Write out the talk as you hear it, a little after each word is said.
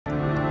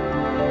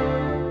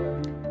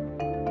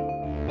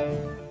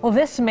Well,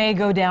 this may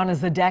go down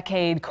as the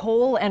decade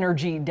coal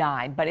energy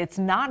died, but it's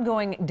not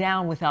going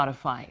down without a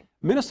fight.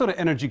 Minnesota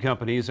energy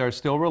companies are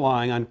still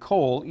relying on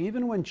coal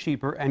even when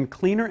cheaper and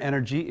cleaner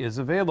energy is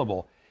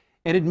available.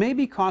 And it may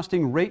be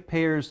costing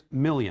ratepayers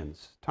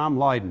millions. Tom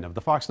Lydon of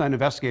the Fox 9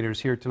 Investigators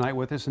here tonight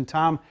with us. And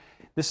Tom,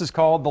 this is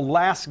called the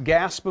last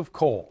gasp of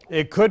coal.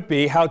 It could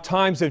be how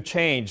times have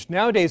changed.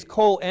 Nowadays,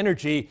 coal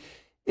energy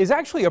is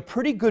actually a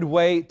pretty good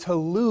way to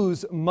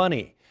lose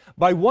money.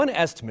 By one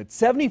estimate,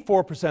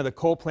 74% of the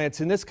coal plants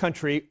in this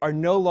country are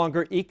no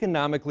longer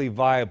economically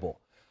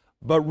viable.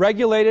 But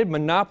regulated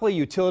monopoly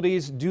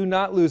utilities do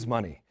not lose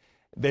money.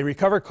 They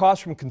recover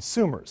costs from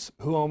consumers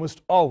who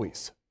almost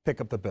always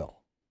pick up the bill.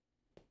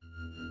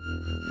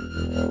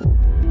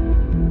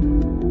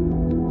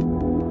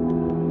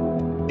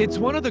 It's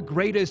one of the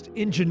greatest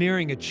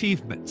engineering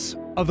achievements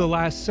of the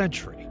last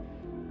century,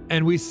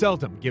 and we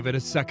seldom give it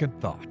a second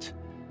thought.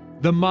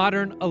 The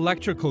modern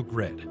electrical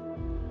grid,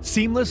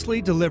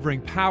 seamlessly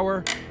delivering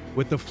power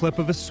with the flip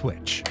of a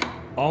switch.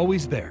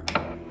 Always there,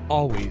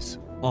 always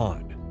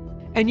on.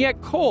 And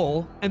yet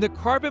coal and the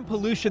carbon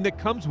pollution that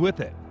comes with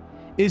it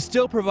is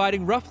still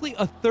providing roughly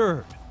a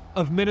third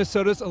of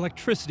Minnesota's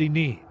electricity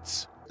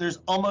needs. There's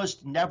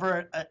almost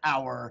never an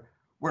hour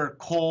where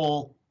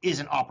coal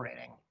isn't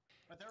operating.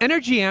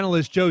 Energy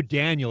analyst Joe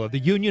Daniel of the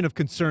Union of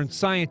Concerned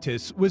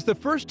Scientists was the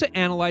first to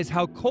analyze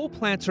how coal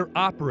plants are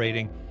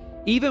operating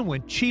even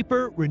when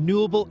cheaper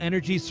renewable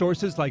energy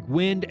sources like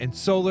wind and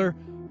solar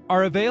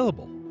are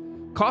available,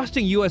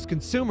 costing U.S.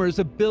 consumers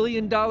 $1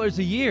 billion a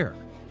year.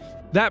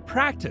 That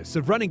practice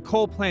of running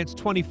coal plants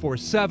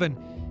 24/7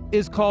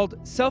 is called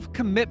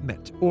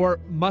self-commitment or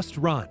must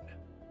run.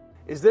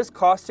 Is this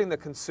costing the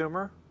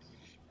consumer?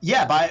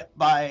 Yeah,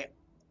 by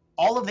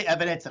all of the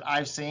evidence that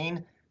I've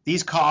seen,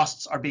 these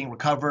costs are being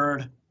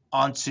recovered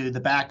onto the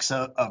backs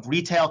of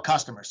retail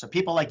customers. So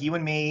people like you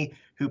and me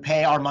who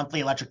pay our monthly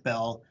electric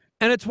bill.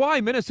 And it's why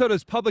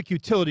Minnesota's Public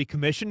Utility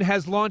Commission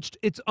has launched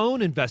its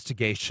own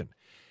investigation,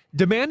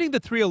 demanding the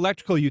three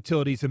electrical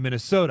utilities in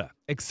Minnesota,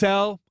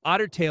 Xcel,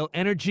 Otter Tail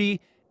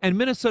Energy, and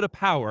Minnesota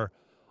Power,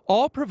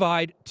 all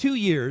provide 2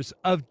 years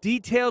of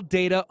detailed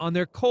data on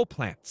their coal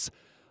plants.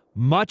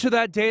 Much of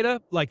that data,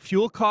 like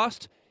fuel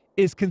cost,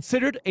 is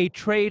considered a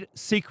trade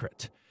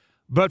secret.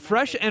 But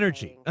Fresh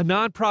Energy, a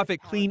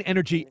nonprofit clean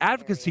energy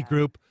advocacy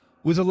group,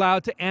 was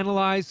allowed to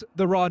analyze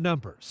the raw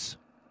numbers.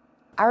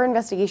 Our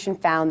investigation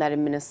found that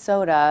in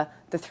Minnesota,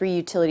 the three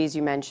utilities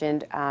you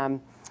mentioned,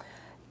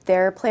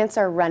 their plants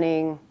are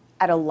running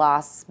at a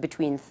loss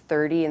between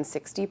 30% and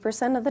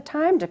 60% of the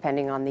time,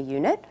 depending on the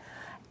unit.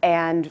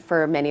 And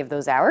for many of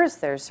those hours,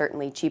 there's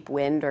certainly cheap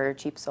wind or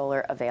cheap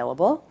solar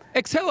available.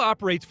 Xcel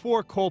operates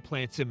 4 coal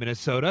plants in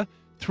Minnesota,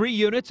 3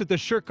 units at the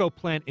Sherco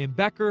plant in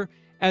Becker,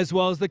 as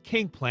well as the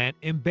King plant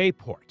in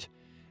Bayport.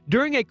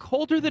 During a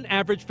colder than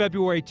average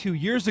February 2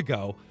 years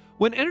ago,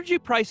 when energy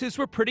prices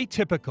were pretty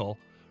typical,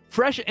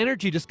 Fresh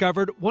Energy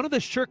discovered one of the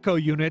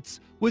Sherco units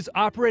was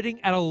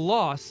operating at a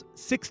loss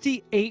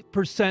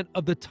 68%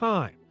 of the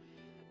time.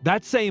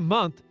 That same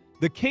month,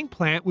 the King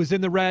plant was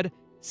in the red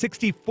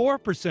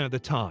 64% of the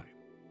time.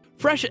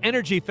 Fresh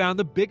Energy found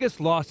the biggest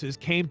losses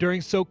came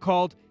during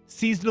so-called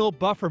seasonal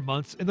buffer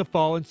months in the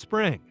fall and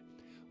spring,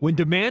 when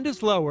demand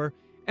is lower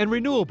and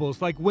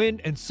renewables like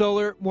wind and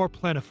solar more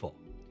plentiful.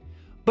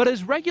 But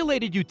as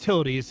regulated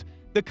utilities,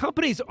 the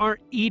companies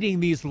aren't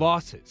eating these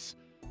losses.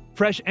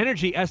 Fresh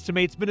Energy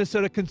estimates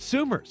Minnesota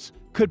consumers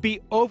could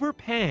be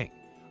overpaying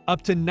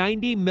up to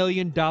 $90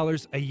 million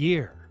a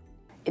year.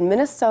 In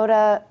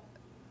Minnesota,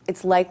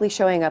 it's likely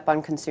showing up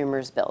on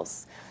consumers'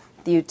 bills.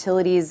 The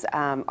utilities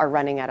are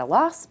running at a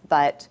loss,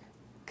 but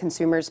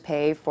consumers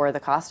pay for the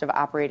cost of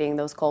operating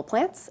those coal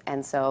plants,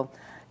 and so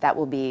that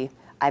will be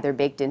either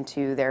baked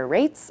into their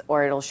rates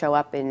or it'll show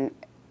up in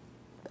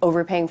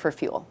overpaying for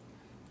fuel.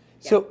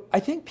 So I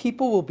think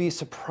people will be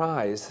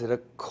surprised that a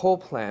coal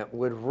plant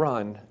would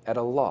run at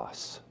a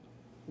loss.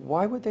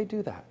 Why would they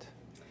do that?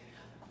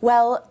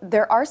 Well,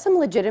 there are some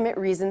legitimate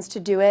reasons to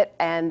do it,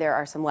 and there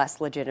are some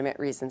less legitimate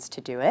reasons to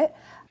do it.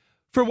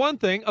 For one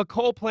thing, a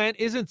coal plant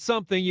isn't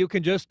something you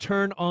can just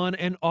turn on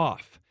and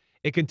off.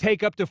 It can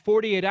take up to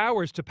 48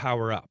 hours to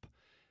power up.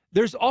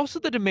 There's also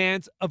the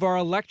demands of our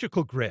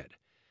electrical grid.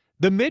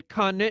 The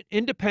Mid-Continent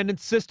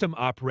Independent System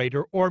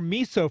Operator, or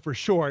MISO for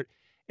short,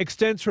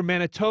 extends from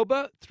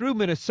Manitoba through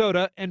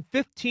Minnesota and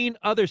 15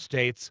 other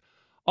states,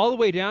 all the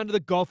way down to the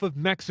Gulf of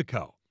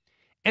Mexico.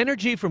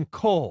 Energy from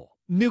coal,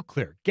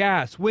 nuclear,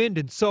 gas, wind,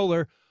 and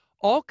solar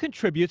all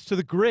contributes to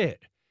the grid,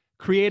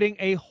 creating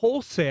a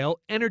wholesale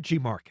energy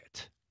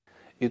market.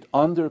 It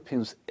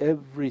underpins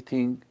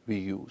everything we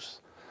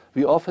use.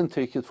 We often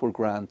take it for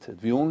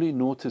granted. We only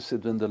notice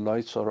it when the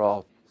lights are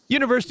out.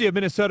 University of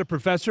Minnesota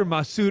professor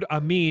Masoud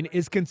Amin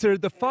is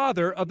considered the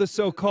father of the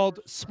so-called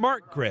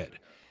smart grid,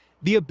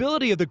 the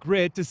ability of the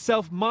grid to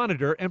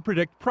self-monitor and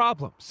predict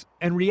problems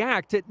and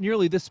react at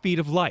nearly the speed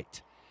of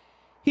light.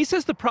 He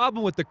says the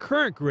problem with the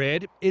current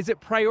grid is it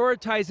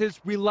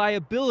prioritizes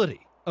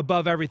reliability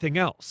above everything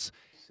else,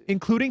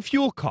 including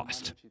fuel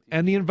cost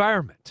and the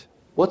environment.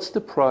 What's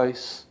the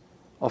price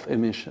of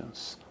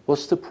emissions?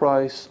 What's the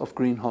price of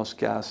greenhouse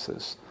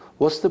gases?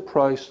 What's the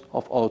price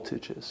of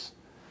outages?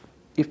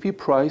 If we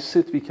price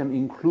it, we can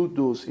include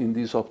those in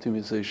these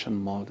optimization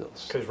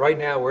models. Because right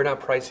now, we're not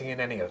pricing in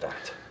any of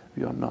that.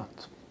 We are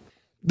not.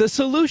 The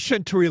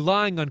solution to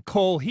relying on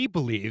coal, he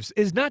believes,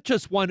 is not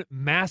just one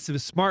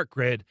massive smart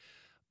grid,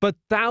 but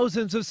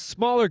thousands of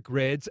smaller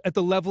grids at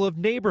the level of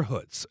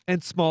neighborhoods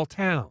and small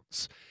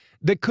towns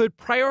that could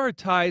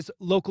prioritize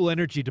local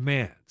energy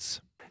demands.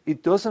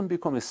 It doesn't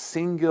become a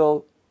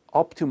single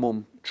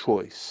optimum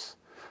choice,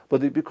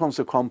 but it becomes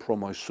a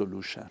compromise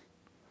solution.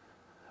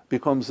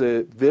 Becomes a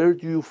where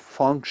do you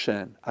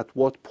function at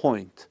what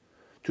point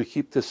to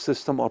keep the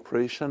system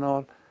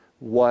operational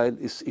while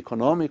it's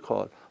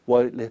economical,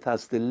 while it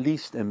has the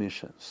least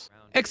emissions.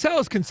 Xcel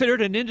is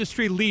considered an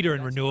industry leader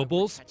in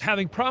renewables,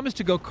 having promised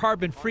to go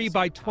carbon-free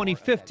by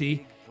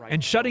 2050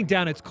 and shutting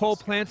down its coal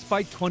plants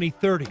by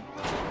 2030.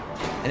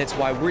 And it's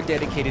why we're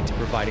dedicated to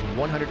providing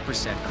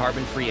 100%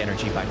 carbon-free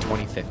energy by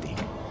 2050.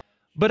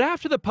 But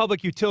after the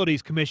Public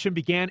Utilities Commission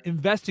began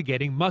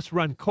investigating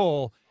must-run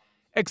coal,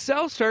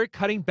 Xcel started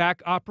cutting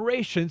back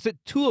operations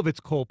at 2 of its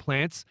coal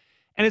plants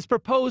and has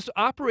proposed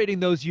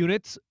operating those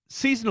units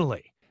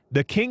seasonally.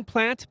 The King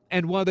plant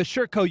and one of the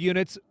Sherco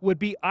units would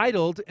be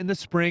idled in the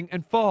spring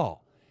and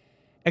fall.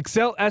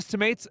 Xcel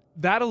estimates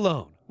that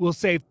alone will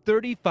save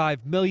 $35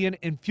 million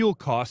in fuel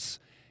costs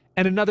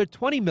and another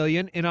 $20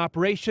 million in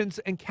operations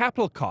and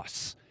capital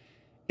costs.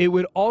 It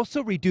would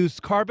also reduce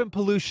carbon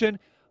pollution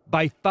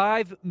by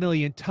 5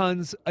 million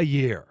tons a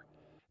year.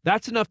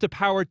 That's enough to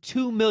power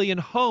 2 million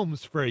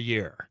homes for a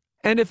year.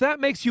 And if that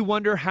makes you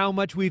wonder how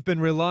much we've been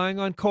relying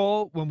on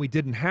coal when we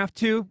didn't have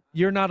to,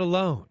 you're not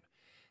alone.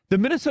 The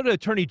Minnesota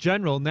Attorney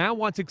General now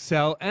wants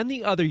Xcel and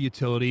the other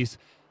utilities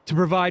to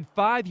provide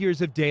 5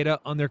 years of data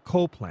on their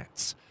coal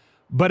plants.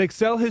 But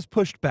Xcel has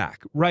pushed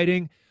back,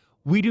 writing,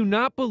 "We do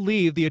not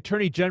believe the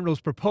Attorney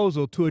General's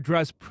proposal to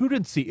address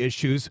prudency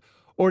issues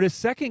or to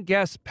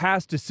second-guess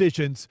past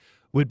decisions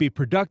would be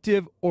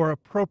productive or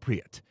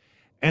appropriate,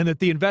 and that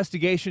the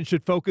investigation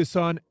should focus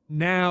on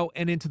now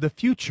and into the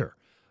future,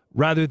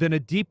 rather than a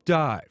deep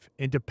dive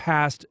into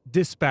past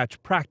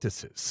dispatch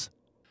practices."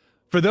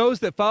 For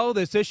those that follow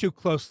this issue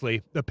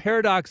closely, the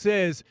paradox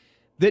is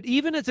that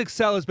even as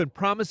Xcel has been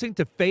promising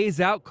to phase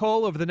out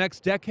coal over the next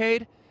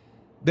decade,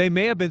 they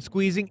may have been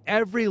squeezing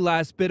every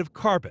last bit of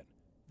carbon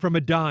from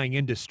a dying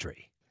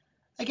industry.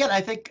 Again, I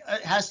think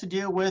it has to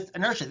do with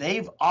inertia.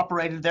 They've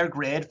operated their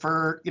grid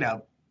for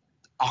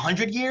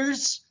 100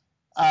 years,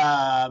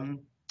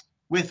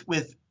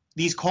 with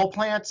these coal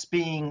plants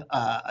being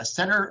a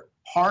center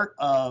part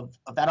of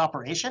that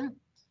operation,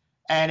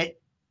 and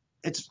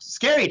it's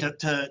scary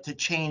to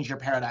change your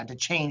paradigm, to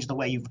change the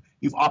way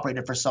you've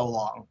operated for so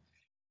long.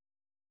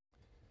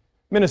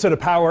 Minnesota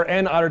Power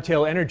and Otter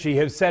Tail Energy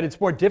have said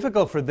it's more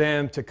difficult for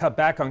them to cut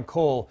back on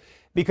coal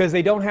because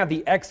they don't have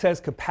the excess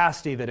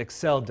capacity that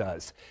Xcel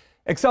does.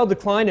 Xcel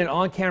declined an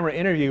on-camera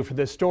interview for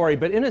this story,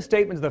 but in a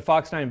statement to the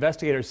Fox 9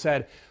 investigators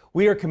said,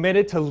 "We are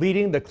committed to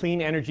leading the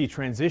clean energy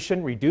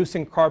transition,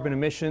 reducing carbon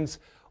emissions,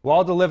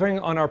 while delivering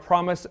on our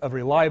promise of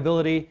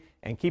reliability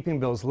and keeping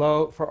bills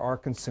low for our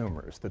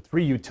consumers." The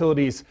 3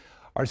 utilities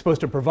are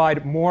supposed to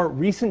provide more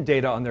recent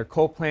data on their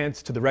coal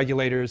plants to the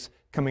regulators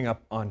coming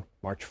up on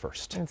March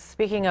 1st. And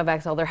speaking of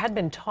Xcel, there had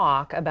been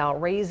talk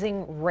about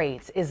raising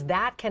rates. Is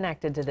that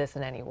connected to this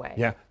in any way?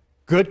 Yeah.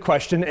 Good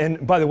question.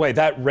 And by the way,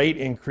 that rate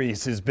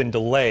increase has been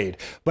delayed,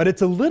 but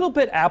it's a little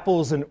bit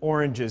apples and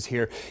oranges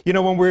here. You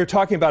know, when we were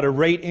talking about a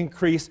rate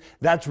increase,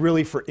 that's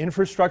really for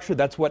infrastructure.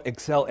 That's what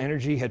Xcel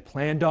Energy had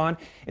planned on.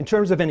 In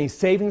terms of any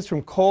savings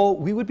from coal,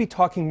 we would be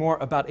talking more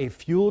about a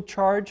fuel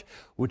charge,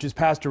 which is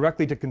passed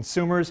directly to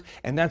consumers,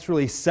 and that's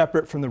really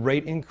separate from the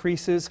rate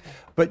increases.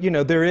 But, you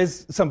know, there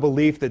is some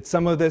belief that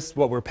some of this,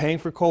 what we're paying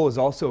for coal, is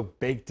also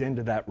baked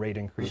into that rate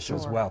increase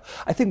as well.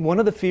 I think one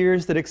of the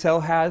fears that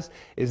Xcel has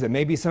is that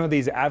maybe some of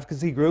these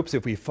advocacy groups,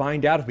 if we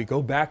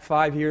go back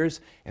 5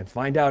 years and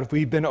find out if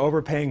we've been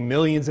overpaying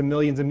millions and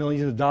millions and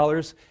millions of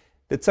dollars,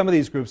 that some of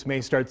these groups may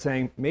start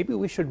saying maybe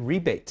we should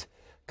rebate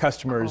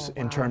customers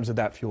in terms of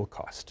that fuel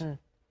cost.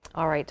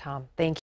 All right, Tom, thank you.